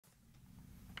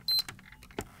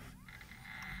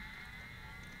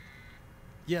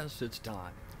Yes, it's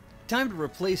time. Time to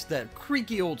replace that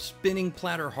creaky old spinning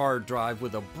platter hard drive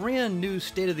with a brand new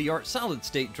state-of-the-art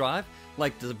solid-state drive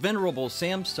like the venerable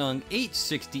Samsung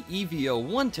 860 EVO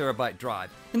 1TB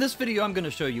drive. In this video, I'm going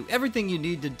to show you everything you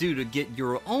need to do to get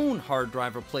your own hard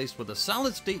drive replaced with a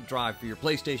solid-state drive for your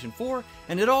PlayStation 4,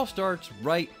 and it all starts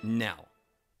right now.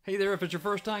 Hey there, if it's your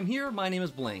first time here, my name is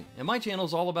Blaine, and my channel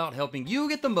is all about helping you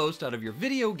get the most out of your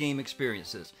video game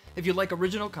experiences. If you like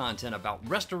original content about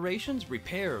restorations,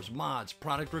 repairs, mods,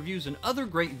 product reviews, and other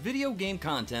great video game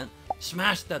content,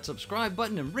 smash that subscribe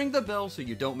button and ring the bell so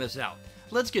you don't miss out.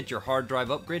 Let's get your hard drive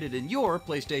upgraded in your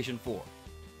PlayStation 4.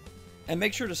 And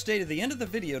make sure to stay to the end of the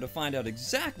video to find out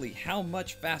exactly how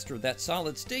much faster that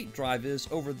solid-state drive is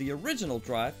over the original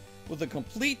drive with a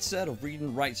complete set of read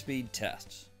and write speed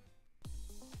tests.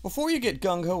 Before you get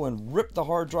gung-ho and rip the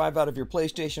hard drive out of your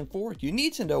PlayStation 4, you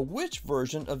need to know which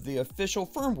version of the official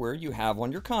firmware you have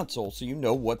on your console so you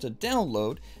know what to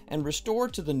download and restore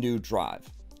to the new drive.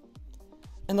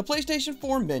 In the PlayStation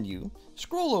 4 menu,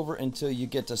 scroll over until you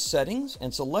get to Settings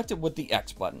and select it with the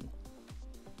X button.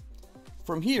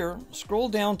 From here, scroll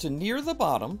down to near the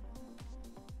bottom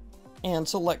and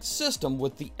select System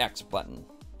with the X button.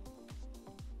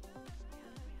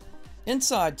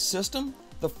 Inside System,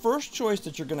 the first choice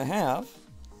that you're going to have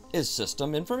is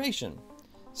System Information.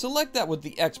 Select that with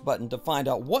the X button to find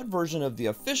out what version of the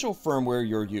official firmware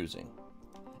you're using.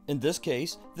 In this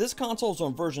case, this console is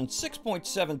on version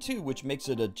 6.72, which makes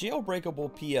it a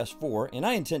jailbreakable PS4, and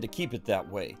I intend to keep it that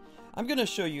way. I'm going to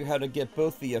show you how to get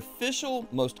both the official,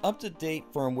 most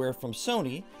up-to-date firmware from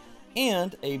Sony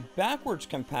and a backwards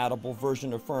compatible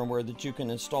version of firmware that you can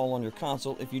install on your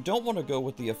console if you don't want to go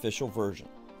with the official version.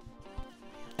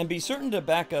 And be certain to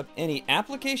back up any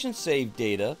application save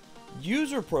data,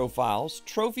 user profiles,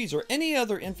 trophies, or any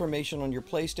other information on your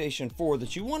PlayStation 4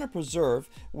 that you want to preserve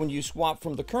when you swap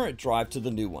from the current drive to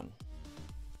the new one.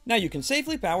 Now you can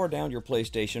safely power down your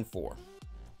PlayStation 4.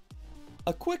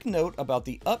 A quick note about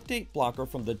the update blocker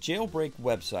from the Jailbreak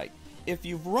website. If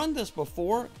you've run this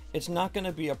before, it's not going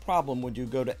to be a problem when you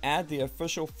go to add the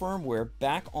official firmware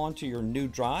back onto your new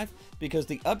drive, because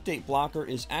the update blocker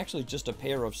is actually just a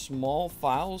pair of small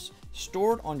files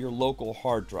stored on your local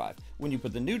hard drive. When you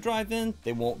put the new drive in,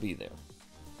 they won't be there.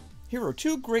 Here are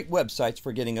two great websites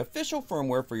for getting official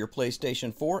firmware for your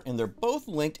PlayStation 4, and they're both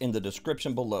linked in the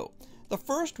description below. The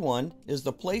first one is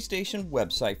the PlayStation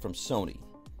website from Sony.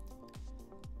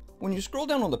 When you scroll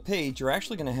down on the page, you're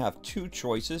actually going to have two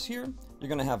choices here. You're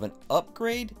going to have an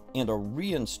upgrade and a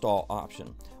reinstall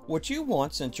option. What you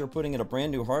want, since you're putting in a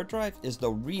brand new hard drive, is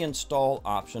the reinstall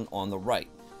option on the right.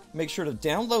 Make sure to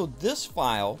download this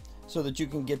file so that you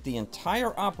can get the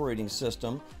entire operating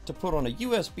system to put on a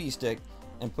USB stick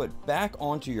and put back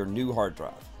onto your new hard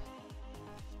drive.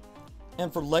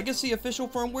 And for legacy official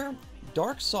firmware,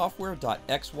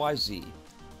 darksoftware.xyz.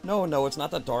 No, it's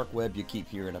not the dark web you keep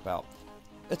hearing about.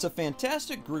 It's a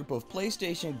fantastic group of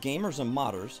PlayStation gamers and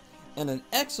modders, and an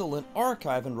excellent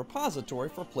archive and repository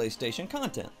for PlayStation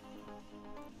content.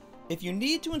 If you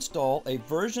need to install a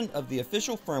version of the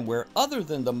official firmware other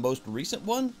than the most recent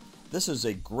one, this is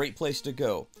a great place to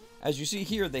go. As you see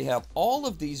here, they have all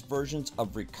of these versions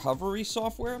of recovery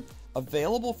software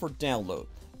available for download.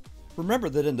 Remember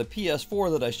that in the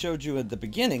PS4 that I showed you at the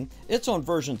beginning, it's on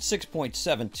version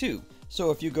 6.72. So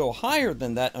if you go higher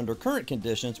than that under current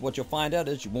conditions, what you'll find out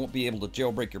is you won't be able to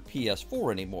jailbreak your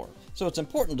PS4 anymore. So it's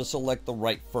important to select the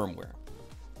right firmware.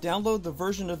 Download the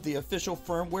version of the official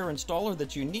firmware installer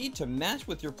that you need to match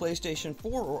with your PlayStation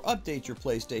 4 or update your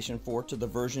PlayStation 4 to the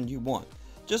version you want.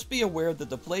 Just be aware that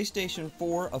the PlayStation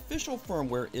 4 official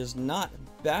firmware is not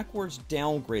backwards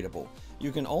downgradable.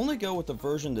 You can only go with the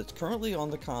version that's currently on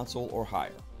the console or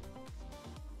higher.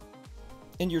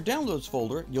 In your downloads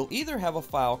folder, you'll either have a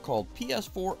file called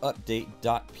PS4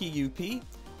 update.pup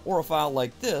or a file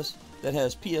like this that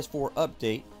has PS4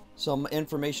 update, some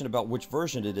information about which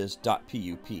version it is, .pup.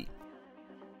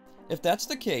 If that's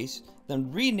the case,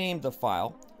 then rename the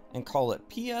file and call it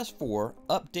PS4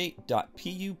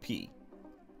 update.pup.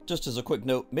 Just as a quick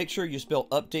note, make sure you spell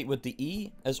update with the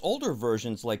E, as older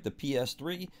versions like the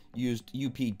PS3 used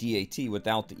updat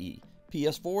without the E.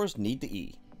 PS4s need the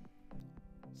E.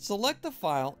 Select the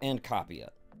file and copy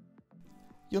it.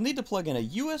 You'll need to plug in a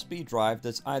USB drive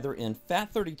that's either in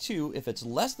FAT32 if it's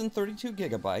less than 32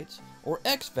 gigabytes, or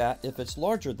exFAT if it's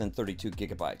larger than 32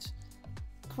 gigabytes.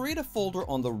 Create a folder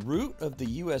on the root of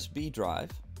the USB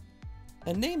drive,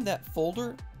 and name that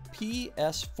folder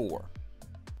PS4.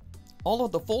 All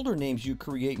of the folder names you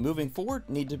create moving forward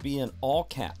need to be in all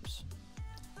caps.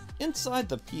 Inside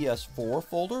the PS4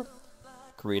 folder,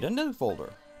 create a new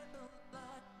folder.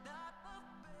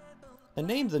 and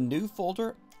name the new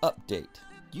folder Update,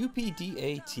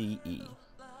 UPDATE,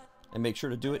 and make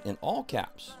sure to do it in all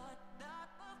caps.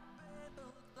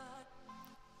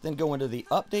 Then go into the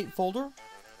Update folder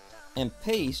and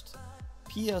paste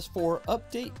PS4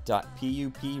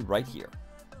 update.pup right here.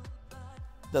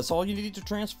 That's all you need to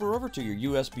transfer over to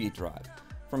your USB drive.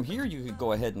 From here, you can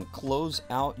go ahead and close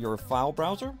out your file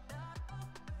browser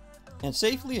and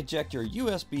safely eject your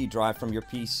USB drive from your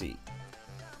PC.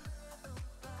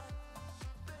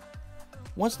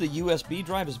 Once the USB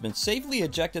drive has been safely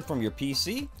ejected from your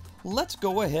PC, let's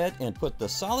go ahead and put the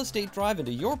solid-state drive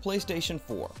into your PlayStation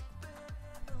 4.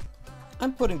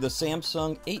 I'm putting the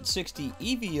Samsung 860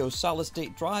 EVO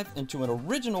solid-state drive into an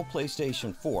original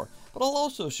PlayStation 4, but I'll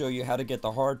also show you how to get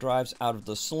the hard drives out of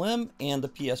the Slim and the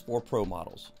PS4 Pro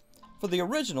models. For the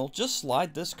original, just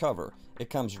slide this cover. It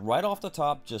comes right off the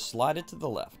top, just slide it to the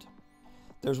left.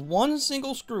 There's one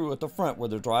single screw at the front where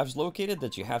the drive's located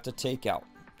that you have to take out.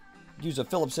 Use a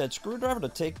Phillips head screwdriver to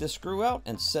take this screw out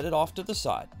and set it off to the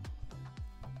side.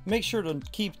 Make sure to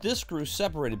keep this screw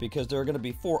separated because there are going to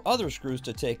be 4 other screws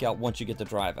to take out once you get the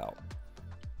drive out.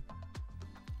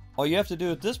 All you have to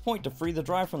do at this point to free the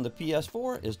drive from the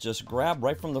PS4 is just grab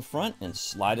right from the front and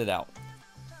slide it out.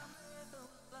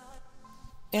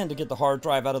 And to get the hard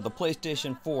drive out of the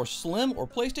PlayStation 4 Slim or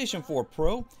PlayStation 4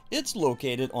 Pro, it's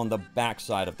located on the back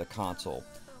side of the console.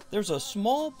 There's a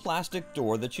small plastic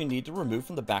door that you need to remove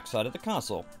from the back side of the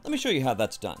console. Let me show you how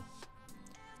that's done.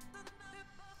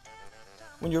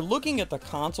 When you're looking at the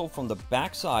console from the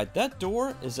back side, that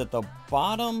door is at the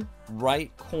bottom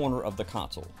right corner of the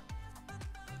console.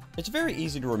 It's very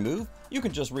easy to remove. You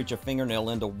can just reach a fingernail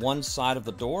into one side of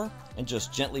the door and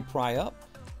just gently pry up,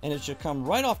 and it should come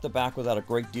right off the back without a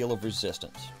great deal of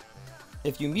resistance.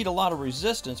 If you meet a lot of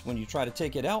resistance when you try to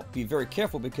take it out, be very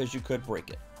careful because you could break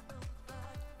it.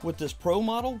 With this Pro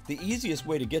model, the easiest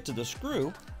way to get to the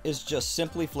screw is just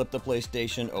simply flip the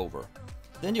PlayStation over.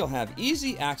 Then you'll have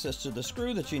easy access to the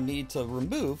screw that you need to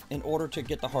remove in order to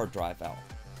get the hard drive out.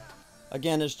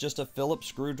 Again, it's just a Phillips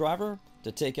screwdriver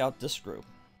to take out this screw.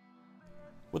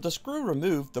 With the screw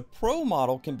removed, the Pro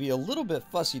model can be a little bit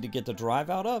fussy to get the drive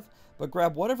out of, but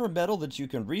grab whatever metal that you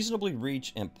can reasonably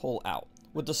reach and pull out.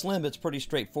 With the Slim, it's pretty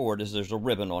straightforward as there's a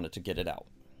ribbon on it to get it out.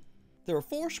 There are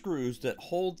 4 screws that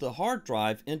hold the hard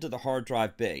drive into the hard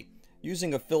drive bay.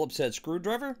 Using a Phillips head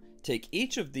screwdriver, take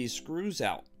each of these screws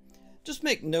out. Just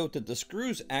make note that the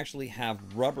screws actually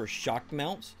have rubber shock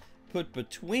mounts put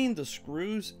between the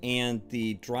screws and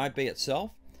the drive bay itself,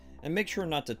 and make sure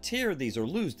not to tear these or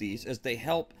lose these as they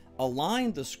help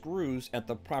align the screws at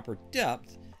the proper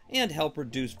depth and help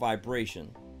reduce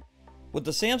vibration. With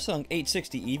the Samsung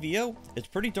 860 EVO, it's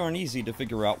pretty darn easy to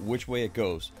figure out which way it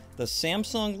goes. The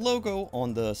Samsung logo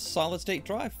on the solid-state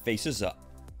drive faces up.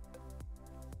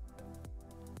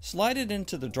 Slide it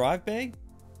into the drive bay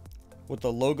with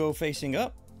the logo facing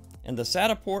up and the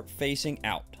SATA port facing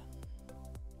out.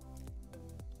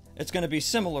 It's going to be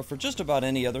similar for just about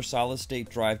any other solid-state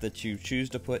drive that you choose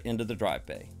to put into the drive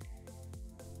bay.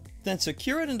 Then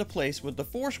secure it into place with the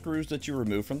 4 screws that you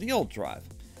removed from the old drive.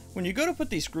 When you go to put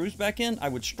these screws back in, I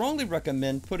would strongly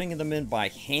recommend putting them in by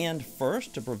hand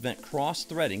first to prevent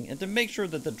cross-threading and to make sure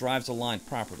that the drive's aligned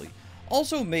properly.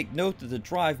 Also make note that the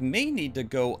drive may need to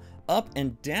go up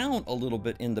and down a little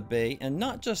bit in the bay and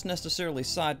not just necessarily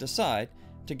side to side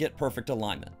to get perfect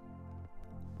alignment.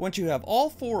 Once you have all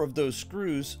 4 of those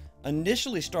screws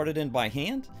initially started in by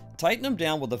hand, tighten them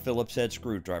down with a Phillips head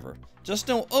screwdriver. Just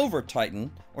don't over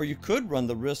tighten or you could run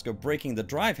the risk of breaking the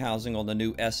drive housing on the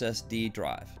new SSD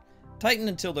drive. Tighten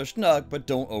until they're snug, but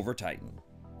don't over tighten.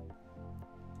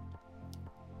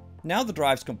 Now the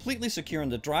drive's completely secure in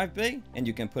the drive bay and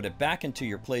you can put it back into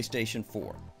your PlayStation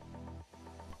 4.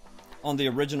 On the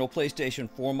original PlayStation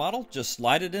 4 model, just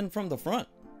slide it in from the front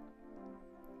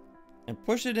and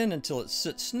push it in until it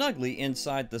sits snugly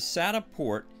inside the SATA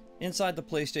port inside the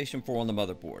PlayStation 4 on the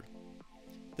motherboard.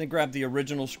 Then grab the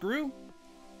original screw,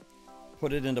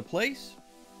 put it into place,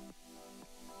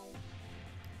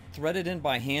 thread it in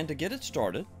by hand to get it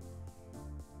started,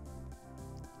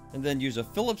 and then use a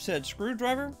Phillips head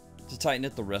screwdriver to tighten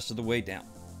it the rest of the way down.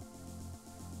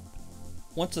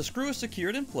 Once the screw is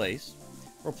secured in place,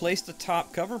 replace the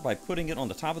top cover by putting it on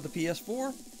the top of the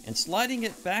PS4 and sliding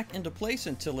it back into place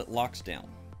until it locks down.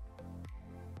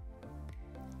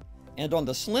 And on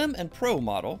the Slim and Pro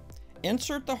model,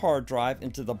 insert the hard drive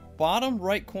into the bottom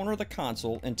right corner of the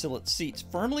console until it seats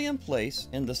firmly in place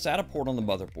in the SATA port on the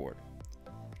motherboard.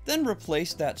 Then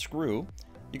replace that screw.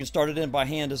 You can start it in by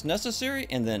hand as necessary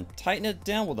and then tighten it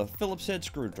down with a Phillips head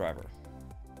screwdriver.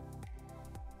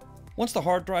 Once the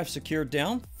hard drive is secured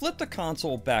down, flip the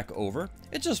console back over.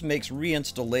 It just makes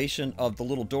reinstallation of the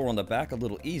little door on the back a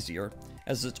little easier,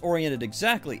 as it's oriented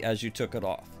exactly as you took it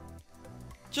off.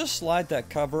 Just slide that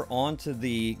cover onto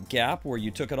the gap where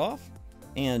you took it off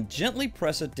and gently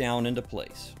press it down into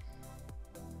place.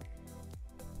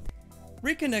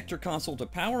 Reconnect your console to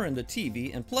power in the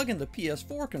TV and plug in the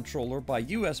PS4 controller by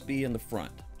USB in the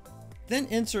front. Then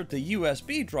insert the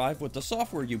USB drive with the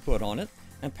software you put on it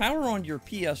and power on your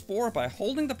PS4 by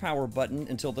holding the power button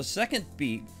until the second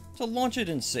beep to launch it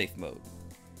in safe mode.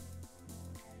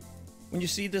 When you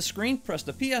see this screen, press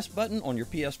the PS button on your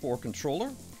PS4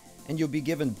 controller and you'll be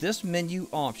given this menu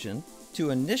option to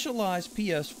initialize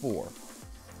PS4.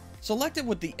 Select it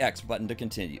with the X button to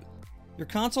continue. Your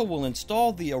console will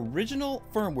install the original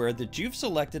firmware that you've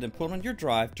selected and put on your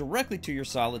drive directly to your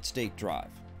solid-state drive.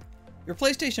 Your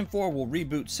PlayStation 4 will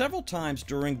reboot several times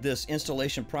during this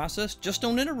installation process. Just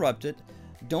don't interrupt it,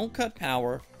 don't cut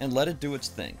power, and let it do its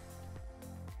thing.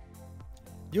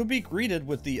 You'll be greeted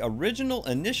with the original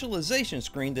initialization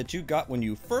screen that you got when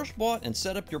you first bought and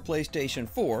set up your PlayStation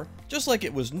 4, just like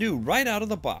it was new right out of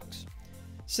the box.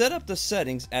 Set up the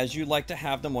settings as you like to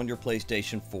have them on your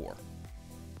PlayStation 4.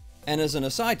 And as an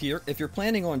aside here, if you're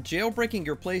planning on jailbreaking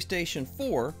your PlayStation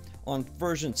 4 on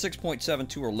version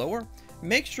 6.72 or lower,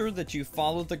 make sure that you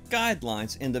follow the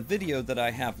guidelines in the video that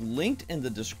I have linked in the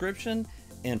description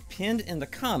and pinned in the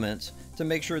comments to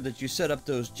make sure that you set up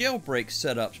those jailbreak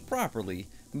setups properly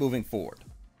moving forward.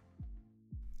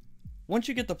 Once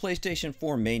you get the PlayStation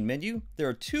 4 main menu, there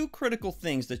are two critical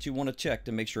things that you want to check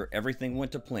to make sure everything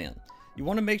went to plan. You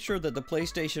want to make sure that the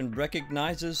PlayStation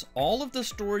recognizes all of the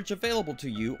storage available to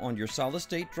you on your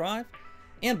solid-state drive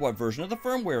and what version of the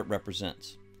firmware it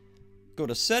represents. Go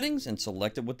to Settings and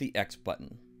select it with the X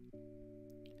button.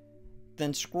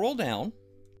 Then scroll down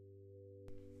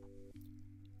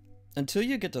until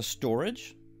you get to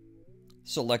Storage.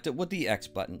 Select it with the X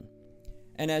button.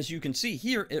 And as you can see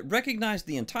here, it recognized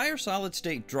the entire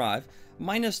solid-state drive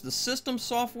minus the system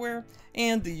software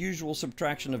and the usual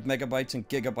subtraction of megabytes and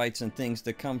gigabytes and things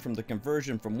that come from the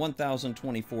conversion from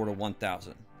 1024 to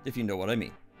 1000, if you know what I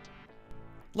mean.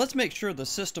 Let's make sure the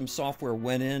system software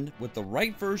went in with the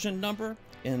right version number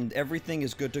and everything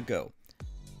is good to go.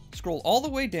 Scroll all the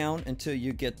way down until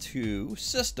you get to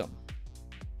System.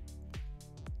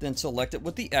 Then select it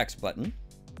with the X button.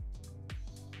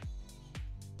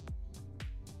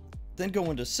 Then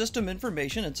go into System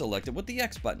Information and select it with the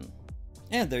X button.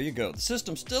 And there you go. The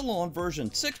system's still on version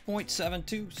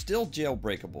 6.72, still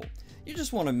jailbreakable. You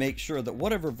just want to make sure that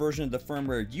whatever version of the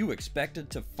firmware you expected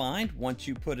to find once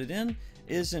you put it in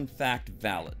is in fact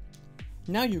valid.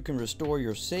 Now you can restore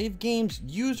your save games,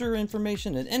 user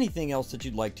information, and anything else that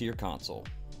you'd like to your console.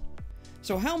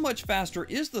 So how much faster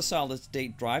is the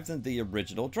solid-state drive than the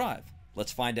original drive?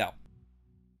 Let's find out.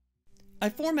 I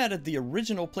formatted the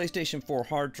original PlayStation 4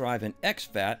 hard drive in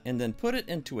exFAT and then put it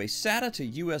into a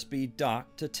SATA-To-USB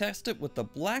dock to test it with the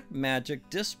Blackmagic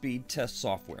disk speed test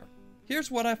software. Here's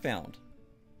what I found.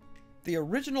 The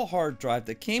original hard drive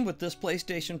that came with this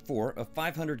PlayStation 4, a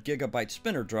 500GB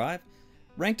spinner drive,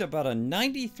 ranked about a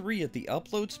 93 at the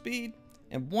upload speed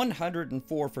and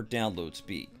 104 for download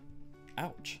speed.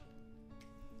 Ouch.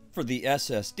 For the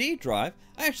SSD drive,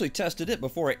 I actually tested it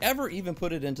before I ever even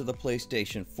put it into the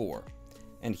PlayStation 4.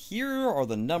 And here are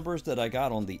the numbers that I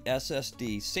got on the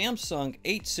SSD Samsung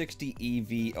 860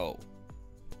 EVO.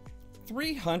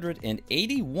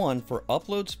 381 for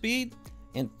upload speed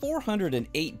and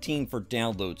 418 for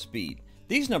download speed.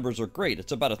 These numbers are great.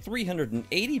 It's about a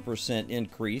 380%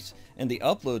 increase in the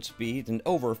upload speed and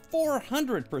over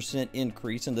 400%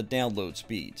 increase in the download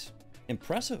speeds.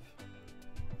 Impressive.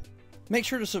 Make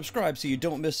sure to subscribe so you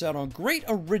don't miss out on great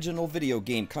original video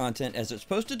game content as it's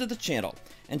posted to the channel.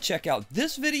 And check out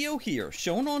this video here,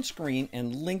 shown on screen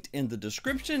and linked in the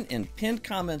description and pinned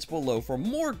comments below for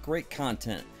more great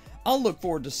content. I'll look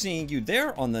forward to seeing you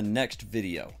there on the next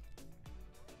video.